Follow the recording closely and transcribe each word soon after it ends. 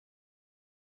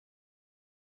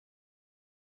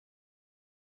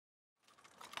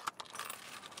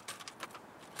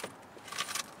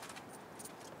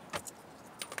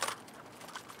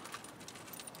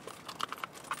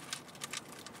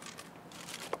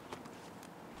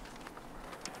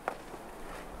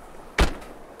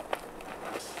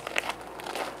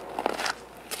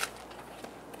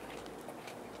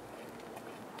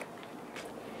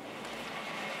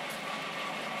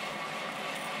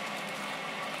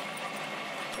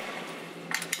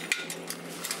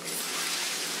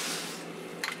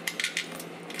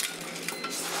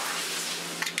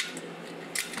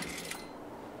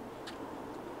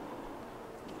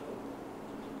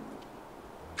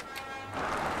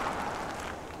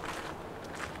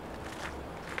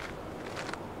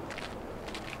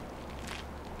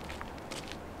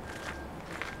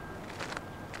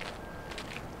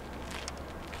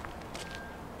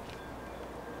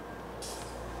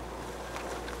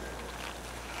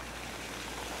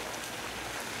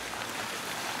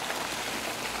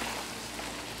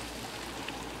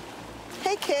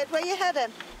kid, where you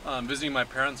heading? I'm visiting my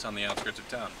parents on the outskirts of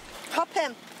town. Hop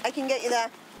in. I can get you there.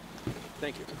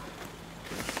 Thank you.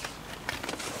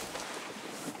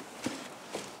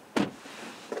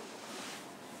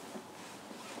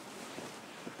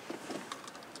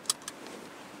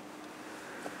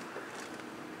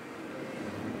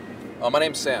 My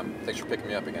name's Sam. Thanks for picking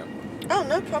me up again. Oh,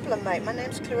 no problem, mate. My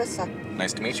name's Clarissa.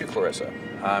 Nice to meet you, Clarissa.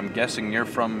 I'm guessing you're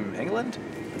from England?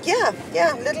 Yeah,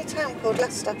 little town called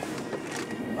Leicester.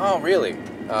 Oh, really?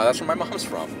 That's where my mom's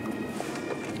from.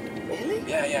 Really?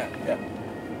 Yeah.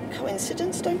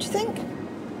 Coincidence, don't you think?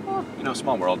 Well, you know,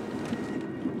 small world.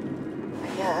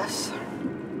 I guess.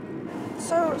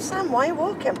 So, Sam, why are you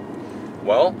walking?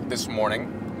 Well, this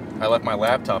morning, I left my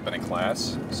laptop in a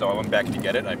class, so I went back to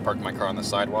get it. I parked my car on the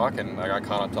sidewalk, and I got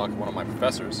caught up talking to one of my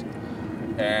professors.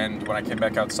 And when I came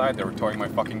back outside, they were towing my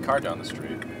fucking car down the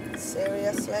street.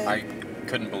 Seriously? I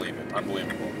couldn't believe it.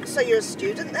 Unbelievable. So you're a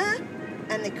student there?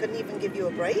 And they couldn't even give you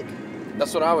a break?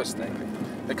 That's what I was thinking.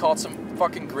 They called some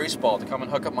fucking greaseball to come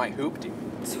and hook up my hoopty.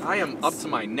 I am up to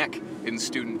my neck in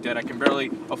student debt. I can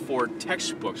barely afford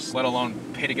textbooks, let alone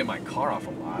pay to get my car off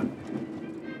a lot.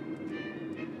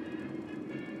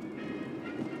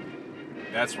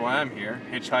 That's why I'm here,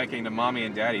 hitchhiking to Mommy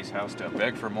and Daddy's house to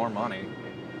beg for more money.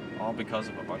 All because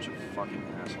of a bunch of fucking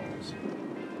assholes.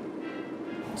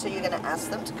 So you're going to ask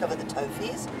them to cover the tow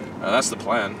fees? That's the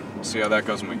plan. We'll see how that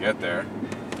goes when we get there.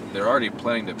 They're already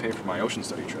planning to pay for my ocean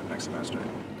study trip next semester.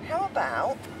 How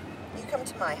about you come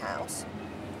to my house,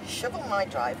 shovel my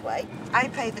driveway, I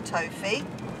pay the tow fee,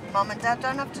 Mom and Dad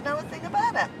don't have to know a thing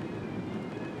about it.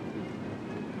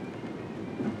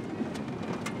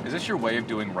 Is this your way of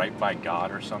doing right by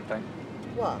God or something?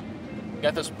 What? You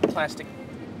got this plastic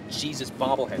Jesus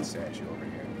bobblehead statue over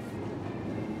here.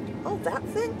 Oh, that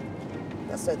thing?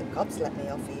 That's so the cops let me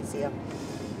off easier.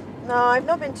 No, I've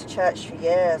not been to church for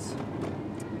years.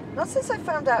 Not since I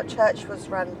found out church was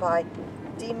run by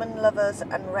demon lovers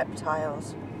and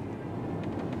reptiles.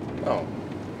 Oh.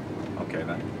 Okay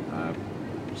then.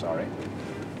 Sorry.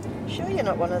 Sure you're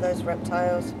not one of those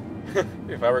reptiles?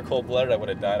 If I were cold-blooded, I would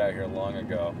have died out here long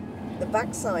ago. The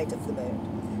backside of the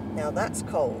moon. Now that's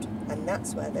cold, and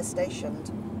that's where they're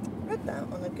stationed. I read that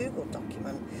on a Google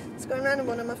document. It's going around in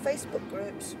one of my Facebook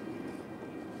groups.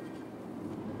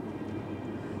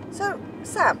 So,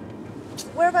 Sam,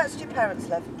 whereabouts do your parents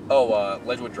live? Oh,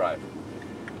 Ledgewood Drive.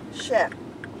 Shit.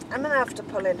 I'm gonna have to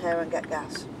pull in here and get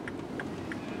gas.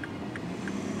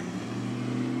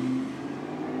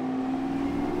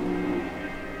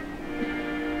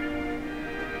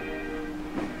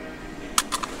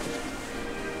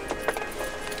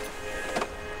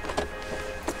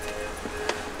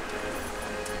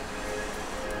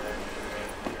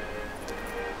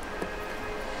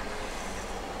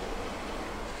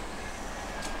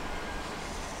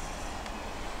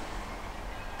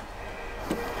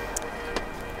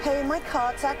 Hey, my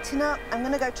card's acting up. I'm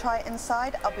gonna go try it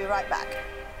inside. I'll be right back.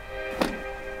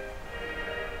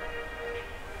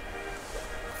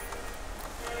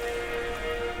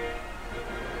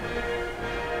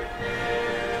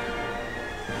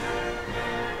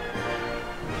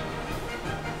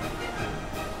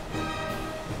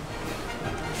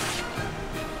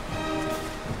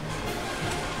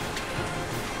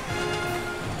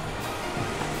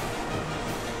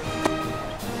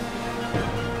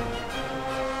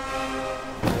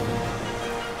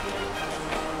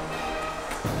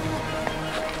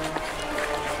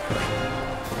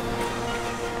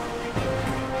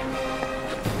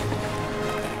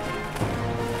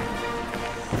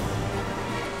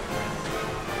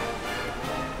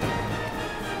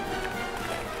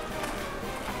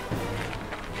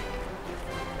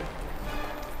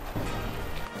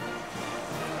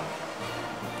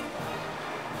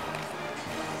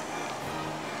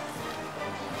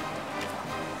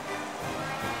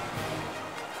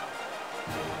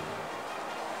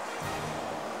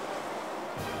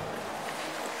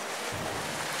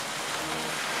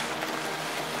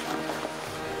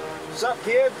 What's up,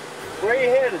 kid? Where are you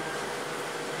headed?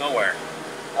 Nowhere.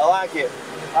 I like it.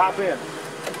 Hop in.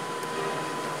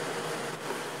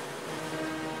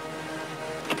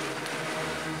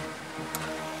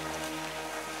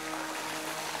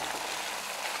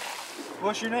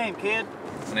 What's your name, kid?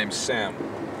 My name's Sam.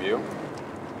 You?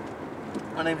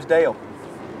 My name's Dale.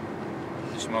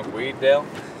 You smoke weed, Dale?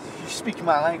 You speak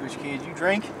my language, kid. You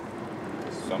drink?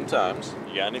 Sometimes.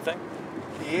 You got anything?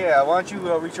 Yeah, why don't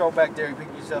you reach all back there and pick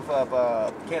yourself up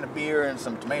a can of beer and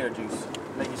some tomato juice.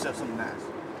 Make yourself something nice.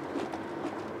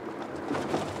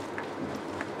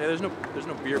 Hey, there's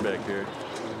no beer back here.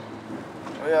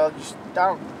 Well, just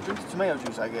don't drink the tomato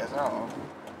juice, I guess. I don't know.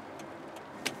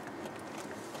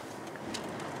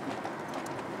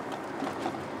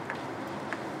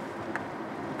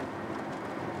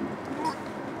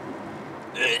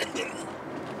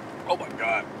 Oh my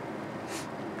god.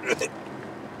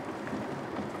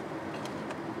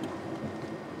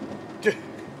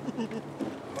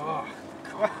 Oh,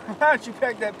 why don't you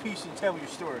pack that piece and tell me your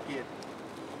story, kid?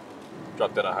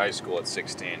 Dropped out of high school at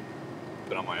 16.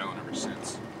 Been on my own ever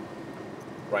since.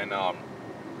 Right now I'm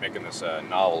making this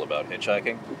novel about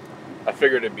hitchhiking. I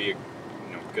figured it'd be a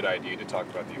good idea to talk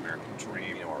about the American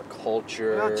dream, our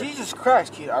culture. Well, Jesus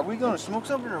Christ, kid, are we gonna smoke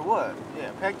something or what?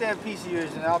 Yeah, pack that piece of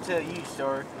yours and I'll tell you a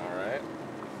story. Alright.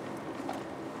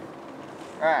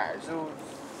 Alright, so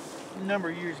a number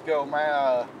of years ago,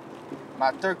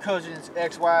 my third cousin's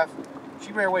ex-wife,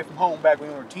 she ran away from home back when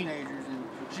we were teenagers, and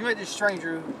she met this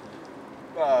stranger who,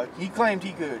 he claimed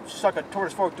he could suck a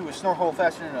tortoise fork through a snort hole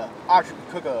faster than an ostrich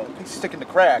could cook a piece of stick in the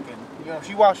crack, and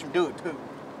she watched him do it too.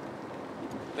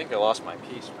 I think I lost my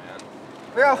piece, man.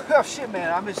 Well, shit,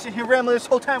 man, I've been sitting here rambling this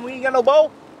whole time. We ain't got no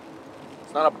bowl.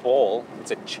 It's not a bowl,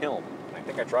 it's a chilm. I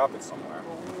think I dropped it somewhere.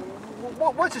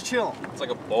 What's a chillum? It's like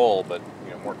a bowl, but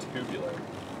more tubular.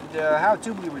 How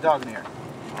tubular are we talking here?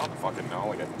 I don't fucking know,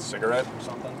 like a cigarette or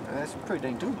something. That's pretty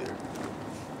dang tubular.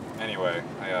 Anyway,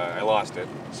 I lost it,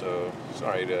 so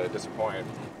sorry to disappoint.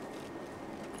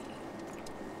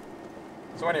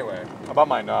 So anyway, about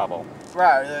my novel.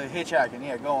 Right, hitchhiking,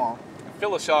 yeah, go on.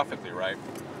 Philosophically, right?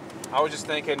 I was just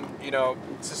thinking,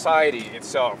 society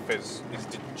itself is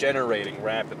degenerating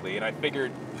rapidly, and I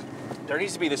figured there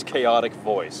needs to be this chaotic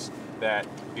voice that,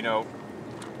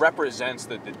 represents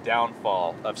the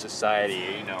downfall of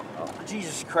society, Oh,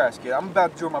 Jesus Christ, kid. I'm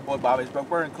about to join my boy Bobby's Book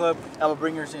Burning Club. I'm gonna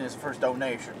bring yours in as first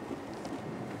donation.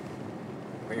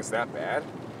 I think it's that bad.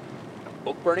 A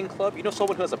book burning club? You know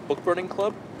someone who has a book burning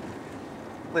club?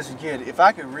 Listen, kid, if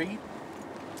I could read,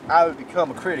 I would become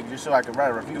a critic just so I could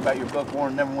write a review about your book,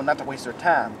 warning everyone not to waste their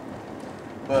time.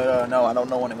 But no, I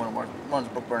don't know anyone who runs a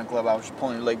book burning club. I was just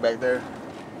pulling your leg back there.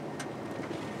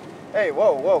 Hey,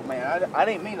 whoa, man. I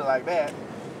didn't mean it like that.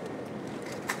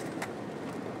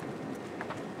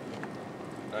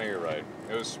 No, you're right.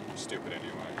 It was stupid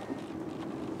anyway.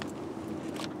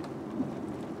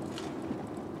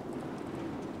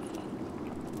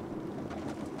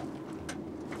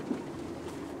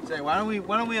 Say, why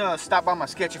don't we stop by my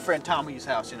sketchy friend Tommy's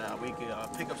house and we could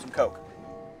pick up some coke.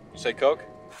 You say Coke?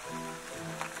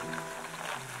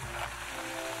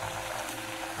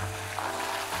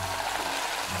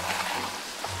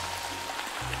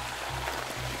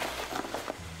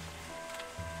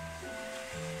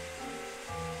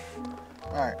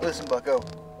 Alright, listen, bucko.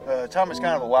 Tommy's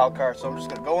kind of a wild card, so I'm just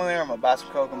gonna go in there, I'm gonna buy some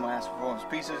coke, I'm gonna ask for one of his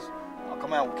pieces. I'll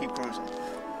come out, we'll keep cruising.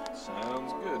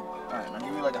 Sounds good. Alright, I'll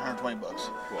give you like 120 bucks.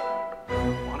 Cool.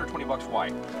 120 bucks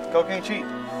white. Coke ain't cheap.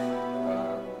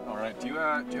 Alright, do you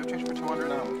have change for 200?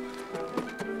 No.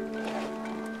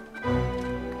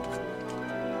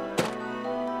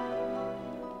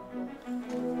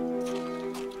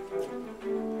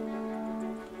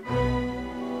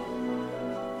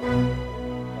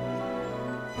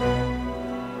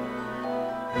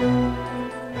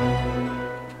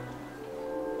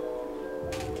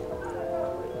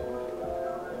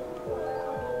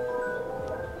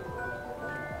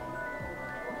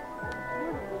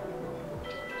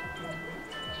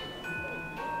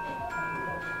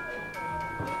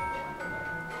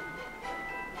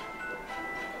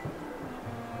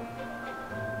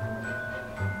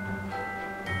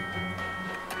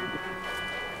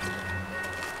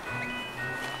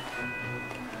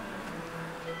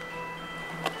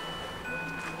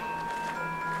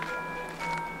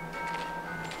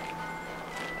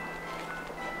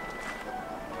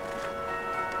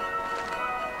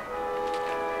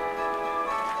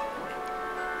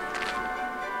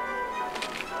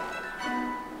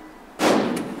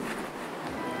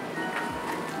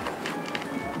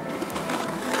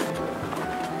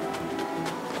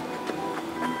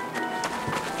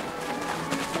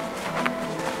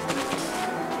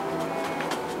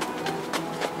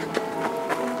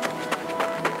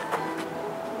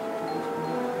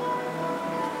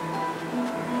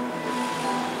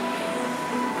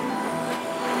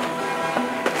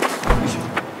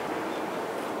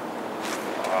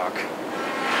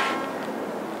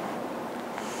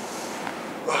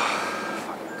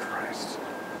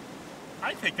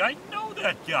 I think I know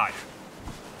that guy.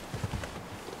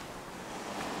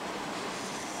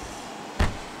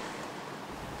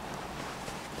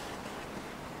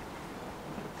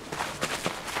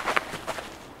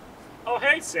 Oh,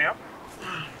 hey, Sam.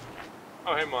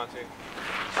 Oh, hey, Monty.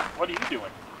 What are you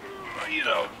doing?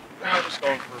 I'm just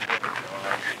going for a bit of a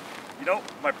jog. You know,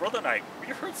 my brother and I, we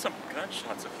heard some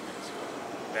gunshots a few minutes ago.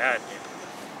 Bad, man.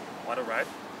 Want to ride?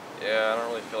 Yeah, I don't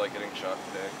really feel like getting shot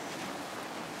today.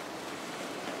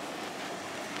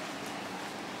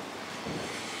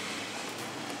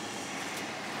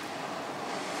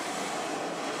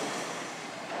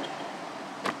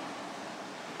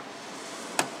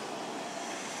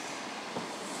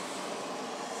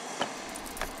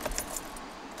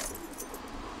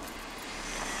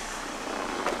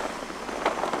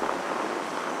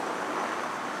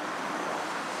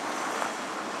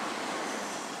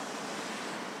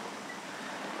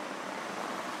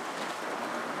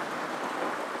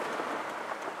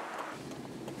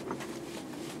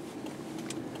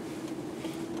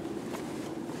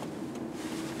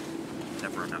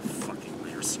 Never enough fucking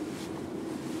layers.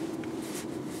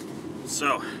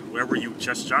 So, where were you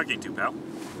just jogging to, pal?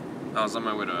 I was on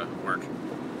my way to work.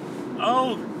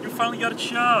 Oh, you finally got a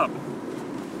job.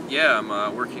 Yeah,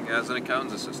 I'm working as an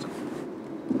accountant's assistant.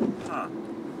 Huh.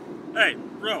 Hey,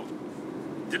 bro.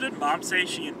 Didn't Mom say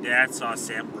she and Dad saw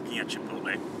Sam working at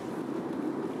Chipotle?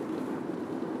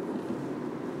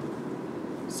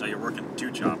 So you're working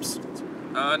 2 jobs.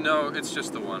 No, it's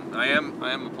just the one. I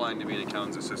am applying to be an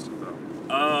accountant's assistant, though.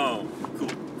 Oh, cool.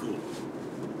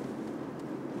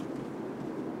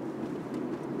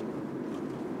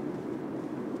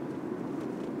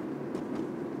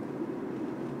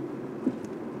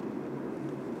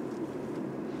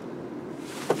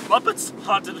 Muppets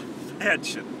Haunted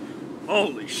Mansion.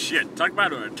 Holy shit, talk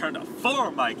about a return to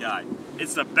form, my guy.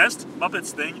 It's the best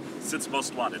Muppets thing since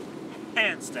Most Wanted.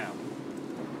 Hands down.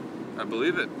 I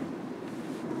believe it.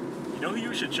 You know who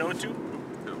you should show it to?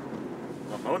 Who?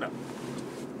 Ramona.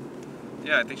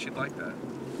 Yeah, I think she'd like that.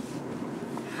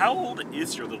 How old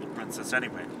is your little princess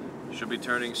anyway? She'll be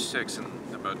turning 6 in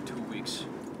about 2 weeks.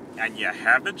 And you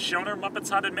haven't shown her Muppets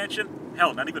Haunted Mansion?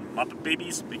 Hell, not even Muppet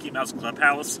Babies, Mickey Mouse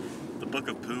Clubhouse, The Book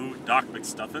of Pooh, Doc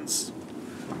McStuffins.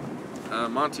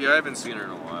 Monty, I haven't seen her in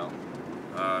a while.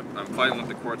 I'm fighting with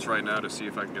the courts right now to see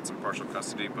if I can get some partial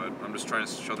custody, but I'm just trying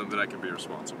to show them that I can be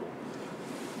responsible.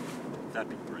 That'd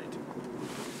be great.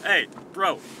 Hey,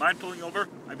 bro, mind pulling over?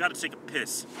 I've got to take a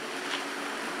piss.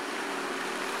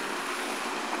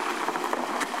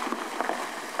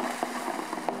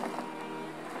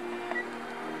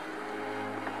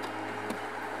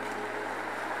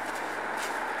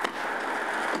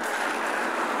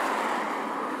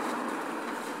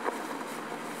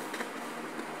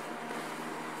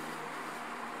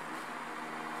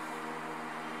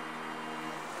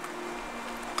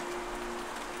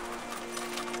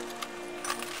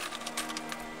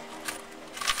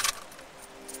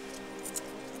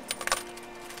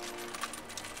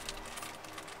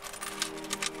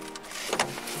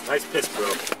 Nice piss, bro.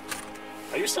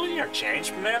 Are you still in your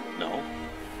change, man? No.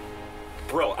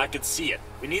 Bro, I can see it.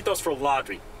 We need those for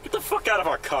laundry. Get the fuck out of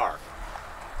our car.